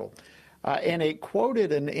article, and it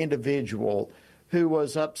quoted an individual who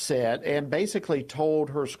was upset and basically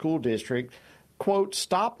told her school district, quote,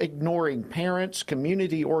 stop ignoring parents,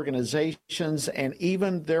 community organizations, and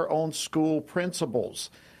even their own school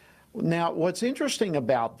principals. Now, what's interesting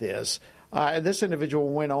about this individual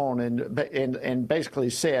went on and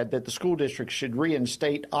basically said that the school district should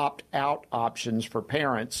reinstate opt-out options for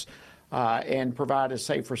parents and provide a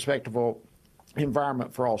safe, respectable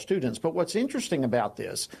environment for all students. But what's interesting about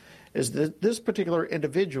this is that this particular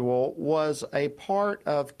individual was a part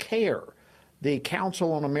of CARE, the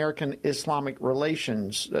Council on American Islamic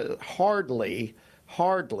Relations, hardly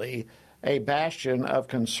a bastion of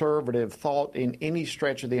conservative thought in any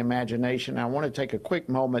stretch of the imagination. I want to take a quick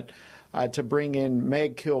moment to bring in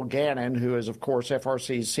Meg Kilgannon, who is, of course,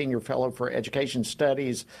 FRC's Senior Fellow for Education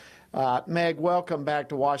Studies. Meg, welcome back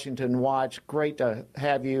to Washington Watch. Great to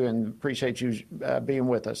have you, and appreciate you being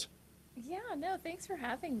with us. Yeah, no, thanks for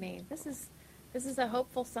having me. This is a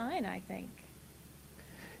hopeful sign, I think.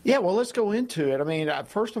 Yeah, well, let's go into it. I mean,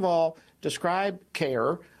 first of all, describe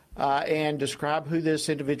CARE and describe who this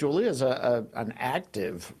individual is, an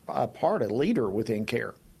active part, a leader within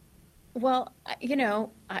CARE. Well, you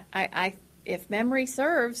know, I if memory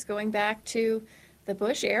serves, going back to the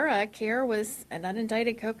Bush era, CARE was an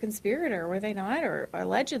unindicted co-conspirator, were they not, or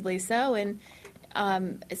allegedly so? And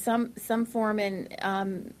some form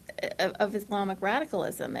of Islamic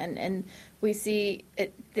radicalism, and we see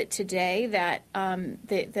that today that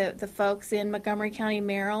the folks in Montgomery County,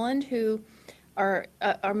 Maryland, who are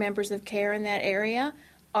members of CARE in that area,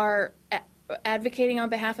 are advocating on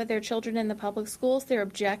behalf of their children in the public schools. They're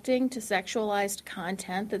objecting to sexualized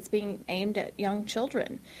content that's being aimed at young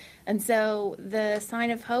children. And so the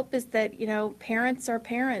sign of hope is that, parents are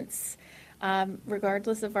parents,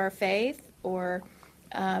 regardless of our faith or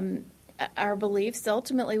our beliefs.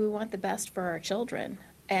 Ultimately, we want the best for our children.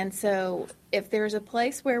 And so if there's a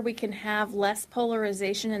place where we can have less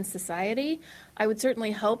polarization in society, I would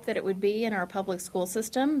certainly hope that it would be in our public school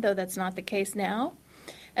system, though that's not the case now.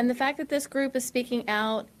 And the fact that this group is speaking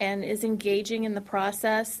out and is engaging in the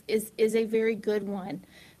process is a very good one.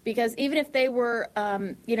 Because even if they were,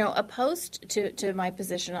 opposed to my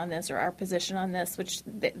position on this or our position on this, which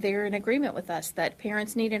they're in agreement with us, that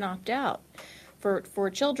parents need an opt-out for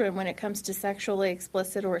children when it comes to sexually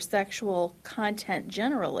explicit or sexual content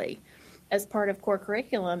generally as part of core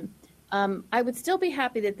curriculum, I would still be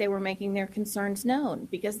happy that they were making their concerns known,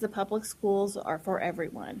 because the public schools are for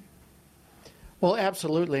everyone. Well,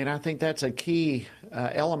 absolutely, and I think that's a key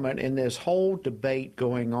element in this whole debate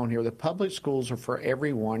going on here. The public schools are for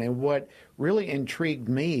everyone, and what really intrigued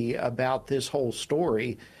me about this whole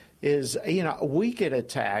story is, we get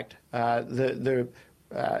attacked, the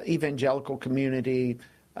evangelical community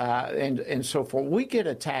and so forth. We get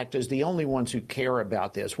attacked as the only ones who care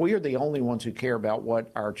about this. We are the only ones who care about what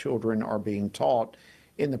our children are being taught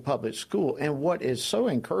in the public school. And what is so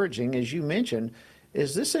encouraging, as you mentioned,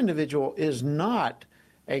 is this individual is not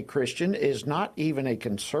a Christian, is not even a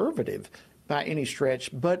conservative by any stretch,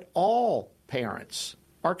 but all parents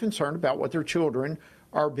are concerned about what their children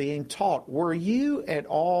are being taught. Were you at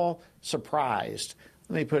all surprised,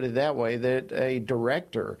 let me put it that way, that a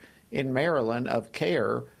director in Maryland of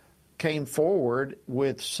CARE came forward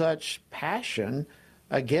with such passion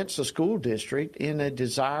against the school district in a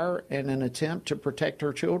desire and an attempt to protect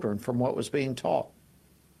her children from what was being taught?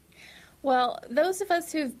 Well, those of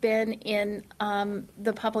us who've been in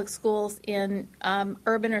the public schools in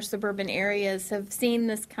urban or suburban areas have seen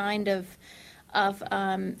this kind of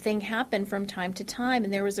thing happen from time to time.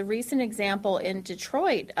 And there was a recent example in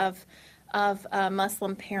Detroit of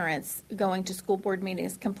Muslim parents going to school board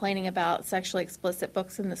meetings complaining about sexually explicit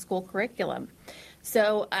books in the school curriculum.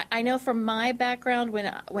 So I know from my background,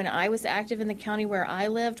 when I was active in the county where I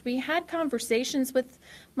lived, we had conversations with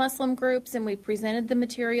Muslim groups and we presented the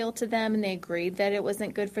material to them, and they agreed that it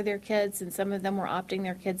wasn't good for their kids, and some of them were opting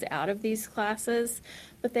their kids out of these classes,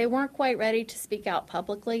 but they weren't quite ready to speak out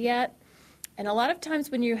publicly yet. And a lot of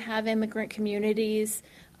times when you have immigrant communities,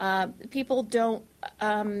 people don't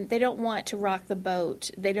want to rock the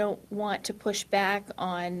boat. They don't want to push back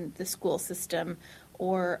on the school system,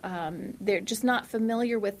 or they're just not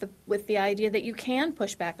familiar with the idea that you can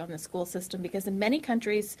push back on the school system, because in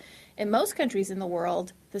most countries in the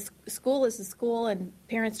world, the school is a school and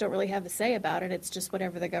parents don't really have a say about it. It's just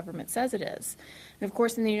whatever the government says it is. And of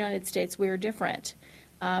course, in the United States, we are different.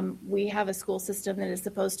 We have a school system that is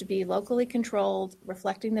supposed to be locally controlled,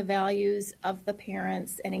 reflecting the values of the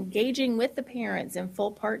parents and engaging with the parents in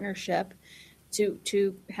full partnership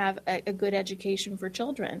to have a good education for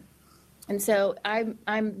children. And so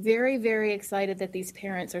I'm very, very excited that these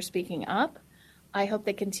parents are speaking up. I hope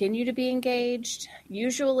they continue to be engaged.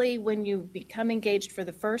 Usually when you become engaged for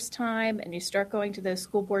the first time and you start going to those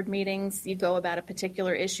school board meetings, you go about a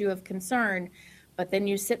particular issue of concern, but then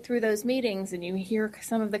you sit through those meetings and you hear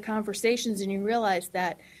some of the conversations and you realize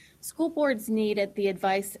that school boards need the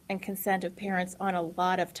advice and consent of parents on a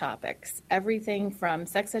lot of topics. Everything from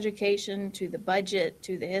sex education to the budget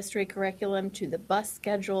to the history curriculum to the bus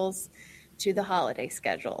schedules to the holiday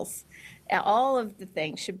schedules. All of the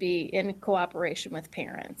things should be in cooperation with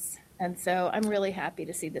parents. And so I'm really happy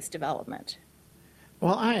to see this development.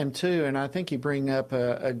 Well, I am too, and I think you bring up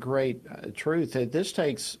a great truth that this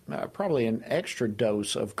takes probably an extra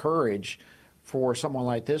dose of courage for someone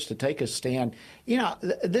like this to take a stand.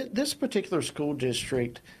 This particular school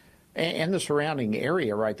district and the surrounding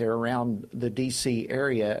area right there around the D.C.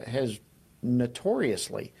 area has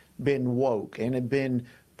notoriously been woke and have been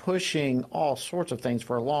pushing all sorts of things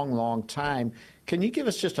for a long, long time. Can you give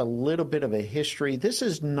us just a little bit of a history? This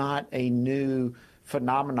is not a new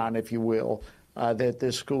phenomenon, if you will, that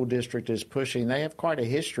this school district is pushing. They have quite a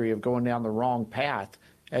history of going down the wrong path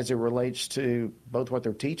as it relates to both what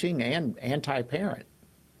they're teaching and anti-parent.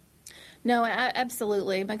 No,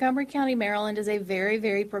 absolutely. Montgomery County, Maryland is a very,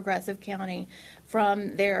 very progressive county,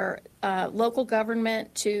 from their local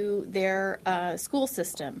government to their school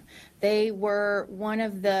system. They were one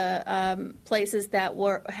of the places that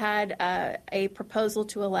had a proposal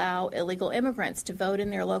to allow illegal immigrants to vote in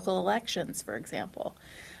their local elections, for example,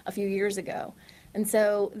 a few years ago. And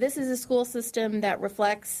so this is a school system that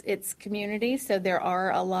reflects its community. So there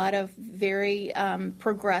are a lot of very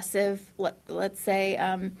progressive, let's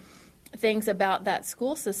say, things about that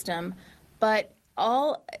school system. But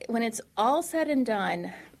when it's all said and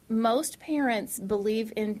done, most parents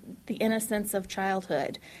believe in the innocence of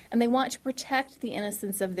childhood, and they want to protect the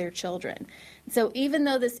innocence of their children. So even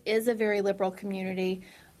though this is a very liberal community,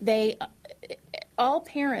 all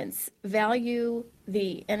parents value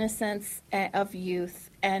the innocence of youth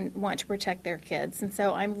and want to protect their kids. And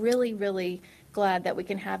so I'm really, really glad that we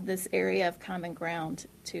can have this area of common ground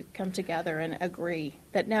to come together and agree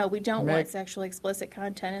that, no, we don't want sexually explicit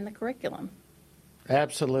content in the curriculum.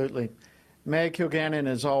 Absolutely. Meg Kilgannon,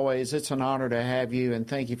 as always, it's an honor to have you, and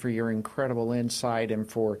thank you for your incredible insight and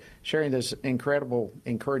for sharing this incredible,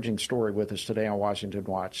 encouraging story with us today on Washington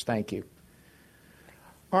Watch. Thank you.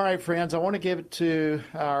 All right, friends, I want to give it to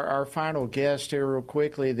our final guest here real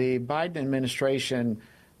quickly. The Biden administration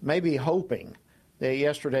may be hoping that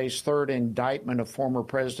yesterday's third indictment of former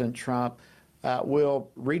President Trump will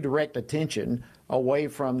redirect attention away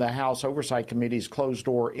from the House Oversight Committee's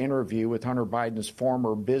closed-door interview with Hunter Biden's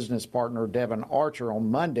former business partner, Devon Archer,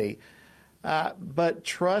 on Monday. But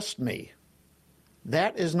trust me,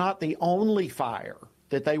 that is not the only fire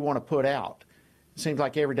that they want to put out. It seems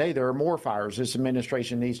like every day there are more fires this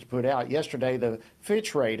administration needs to put out. Yesterday, the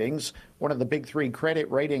Fitch ratings, one of the big three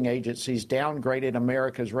credit rating agencies, downgraded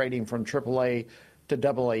America's rating from AAA to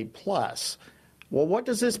AA+. Well, what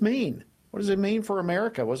does this mean? What does it mean for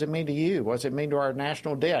America? What does it mean to you? What does it mean to our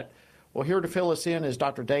national debt? Well, here to fill us in is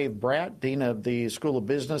Dr. Dave Brat, Dean of the School of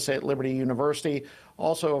Business at Liberty University,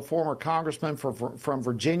 also a former congressman from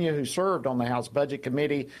Virginia who served on the House Budget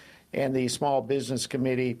Committee and the Small Business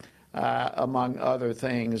Committee, among other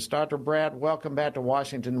things. Dr. Brat, welcome back to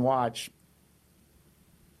Washington Watch.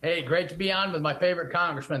 Hey, great to be on with my favorite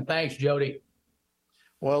congressman. Thanks, Jody.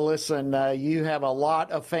 Well, listen, you have a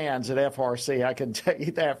lot of fans at FRC. I can tell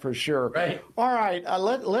you that for sure. Right. All right.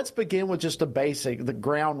 Let's begin with just the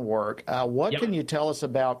groundwork. What can you tell us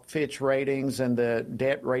about Fitch ratings and the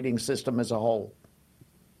debt rating system as a whole?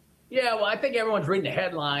 Yeah, well, I think everyone's reading the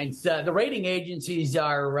headlines. The rating agencies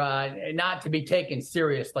are not to be taken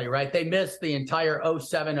seriously, right? They missed the entire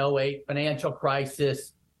 07-08 financial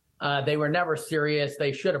crisis. They were never serious.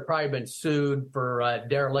 They should have probably been sued for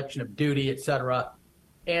dereliction of duty, et cetera.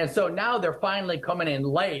 And so now they're finally coming in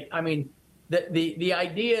late. I mean, the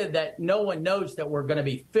idea that no one knows that we're going to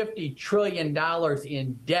be $50 trillion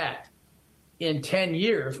in debt in 10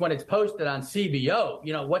 years when it's posted on CBO,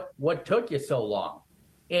 what took you so long?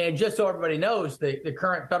 And just so everybody knows, the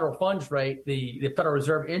current federal funds rate, the Federal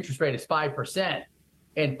Reserve interest rate is 5%.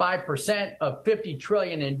 And 5% of $50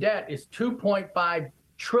 trillion in debt is $2.5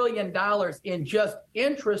 trillion in just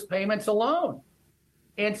interest payments alone.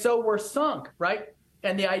 And so we're sunk, right?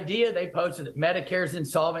 And the idea they posted that Medicare's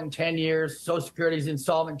insolvent in 10 years, Social Security's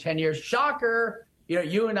insolvent in 10 years. Shocker.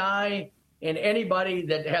 You and I and anybody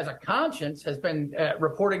that has a conscience has been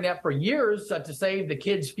reporting that for years to save the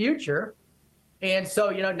kids' future. And so,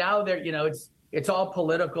 now they're, it's all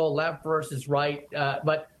political, left versus right.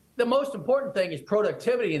 But the most important thing is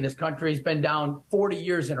productivity in this country has been down 40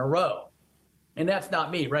 years in a row. And that's not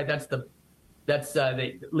me, right? That's the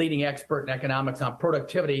leading expert in economics on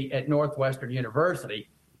productivity at Northwestern University,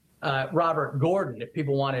 Robert Gordon, if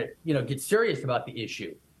people want to, get serious about the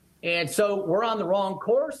issue. And so we're on the wrong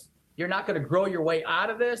course. You're not going to grow your way out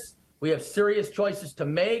of this. We have serious choices to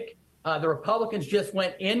make. The Republicans just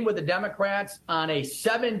went in with the Democrats on a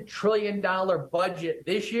 $7 trillion budget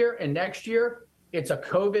this year and next year. It's a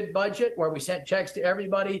COVID budget where we sent checks to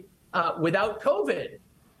everybody without COVID.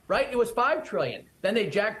 Right? It was $5 trillion. Then they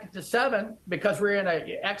jacked it to $7 trillion because we're in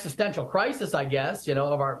an existential crisis, I guess, of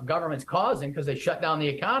our government's causing because they shut down the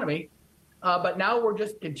economy. But now we're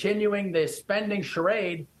just continuing the spending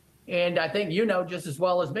charade. And I think just as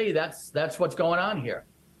well as me, that's what's going on here.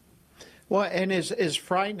 Well, and is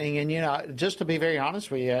frightening. And, just to be very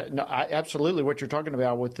honest with you, absolutely what you're talking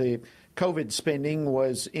about with the COVID spending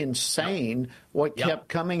was insane. What kept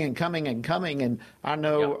coming and coming and coming. And I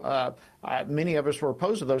know many of us were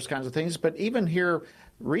opposed to those kinds of things. But even here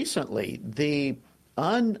recently, the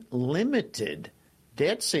unlimited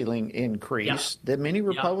debt ceiling increase that many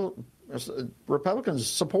Republicans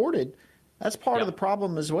supported, that's part of the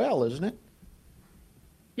problem as well, isn't it?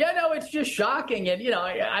 Yeah, no, it's just shocking. And,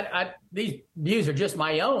 these views are just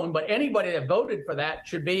my own, but anybody that voted for that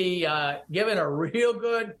should be given a real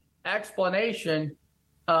good explanation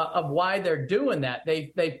of why they're doing that.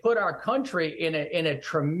 They put our country in a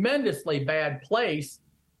tremendously bad place,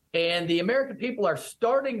 and the American people are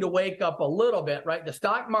starting to wake up a little bit, right? The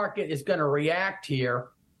stock market is going to react here,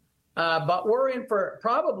 but we're in for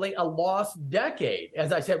probably a lost decade.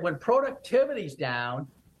 As I said, when productivity's down,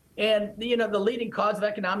 and the leading cause of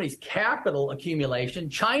economic is capital accumulation.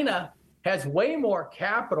 China has way more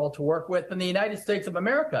capital to work with than the United States of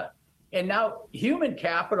America. And now human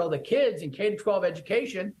capital, the kids in K-12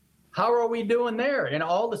 education, how are we doing there in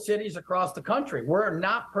all the cities across the country? We're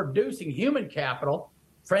not producing human capital,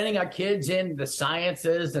 training our kids in the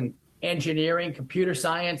sciences and engineering, computer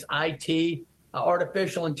science, IT,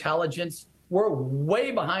 artificial intelligence. We're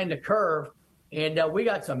way behind the curve, and we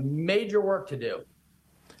got some major work to do.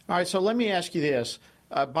 All right, so let me ask you this.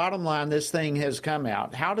 Bottom line, this thing has come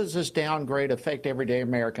out. How does this downgrade affect everyday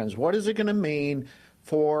Americans? What is it going to mean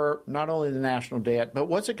for not only the national debt, but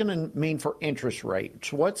what's it going to mean for interest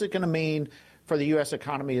rates? What's it going to mean for the U.S.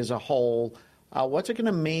 economy as a whole? What's it going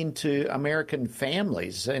to mean to American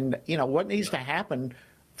families? And, what needs to happen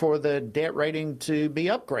for the debt rating to be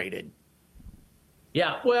upgraded?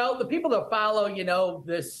 Yeah, well, the people that follow,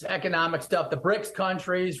 this economic stuff, the BRICS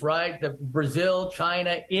countries, right? The Brazil,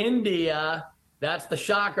 China, India, that's the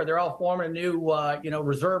shocker. They're all forming a new,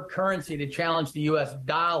 reserve currency to challenge the U.S.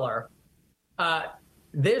 dollar.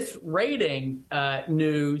 This rating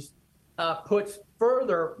news puts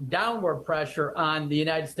further downward pressure on the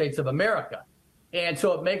United States of America. And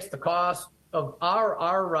so it makes the cost of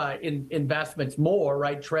our investments more,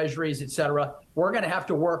 right? Treasuries, et cetera. We're going to have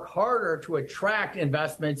to work harder to attract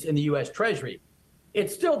investments in the U.S. Treasury.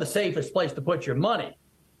 It's still the safest place to put your money,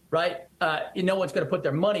 right? No one's going to put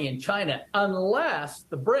their money in China unless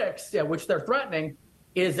the BRICS, which they're threatening,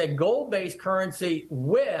 is a gold-based currency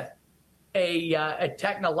with a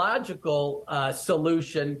technological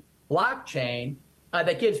solution, blockchain,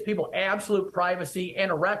 that gives people absolute privacy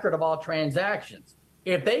and a record of all transactions.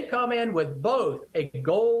 If they come in with both a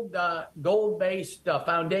gold-based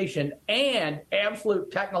foundation and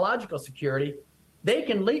absolute technological security, they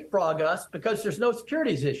can leapfrog us because there's no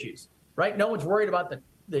securities issues, right? No one's worried about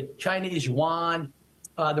the Chinese yuan,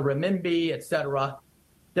 the renminbi, et cetera.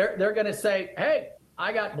 They're going to say, hey,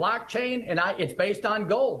 I got blockchain and it's based on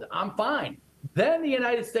gold. I'm fine. Then the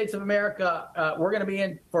United States of America, we're going to be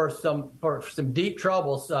in for some deep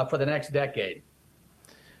troubles for the next decade.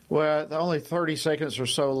 Well, only 30 seconds or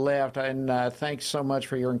so left, and thanks so much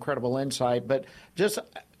for your incredible insight. But just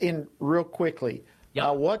in real quickly,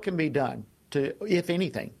 what can be done to, if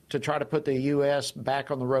anything, to try to put the U.S.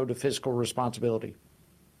 back on the road to fiscal responsibility?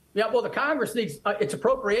 Yeah, well, the Congress needs, it's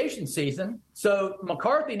appropriation season, so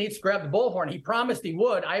McCarthy needs to grab the bullhorn. He promised he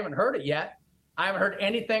would. I haven't heard it yet. I haven't heard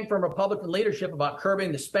anything from Republican leadership about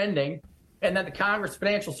curbing the spending. And then the Congress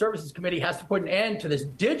Financial Services Committee has to put an end to this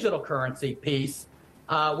digital currency piece,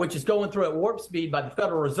 which is going through at warp speed by the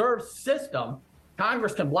Federal Reserve System.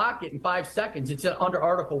 Congress can block it in 5 seconds. It's under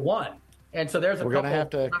Article 1. And so there's a couple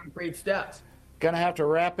of concrete steps. Going to have to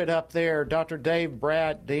wrap it up there. Dr. Dave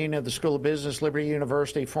Brat, Dean of the School of Business, Liberty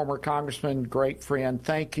University, former congressman, great friend.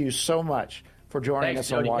 Thank you so much for joining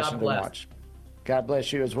us on Washington Watch. God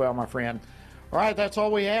bless you as well, my friend. All right, that's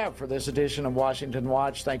all we have for this edition of Washington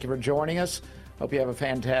Watch. Thank you for joining us. Hope you have a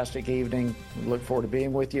fantastic evening. We look forward to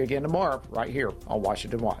being with you again tomorrow right here on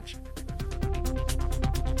Washington Watch.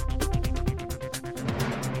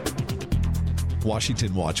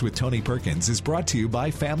 Washington Watch with Tony Perkins is brought to you by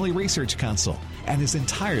Family Research Council and is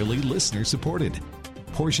entirely listener-supported.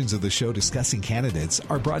 Portions of the show discussing candidates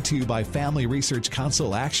are brought to you by Family Research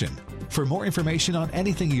Council Action. For more information on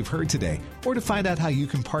anything you've heard today, or to find out how you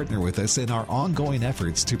can partner with us in our ongoing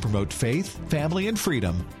efforts to promote faith, family, and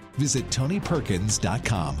freedom, visit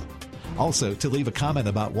TonyPerkins.com. Also, to leave a comment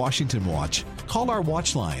about Washington Watch, call our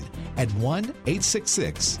watch line at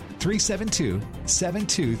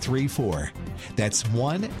 1-866-372-7234. That's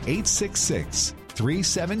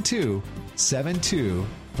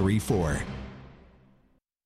 1-866-372-7234.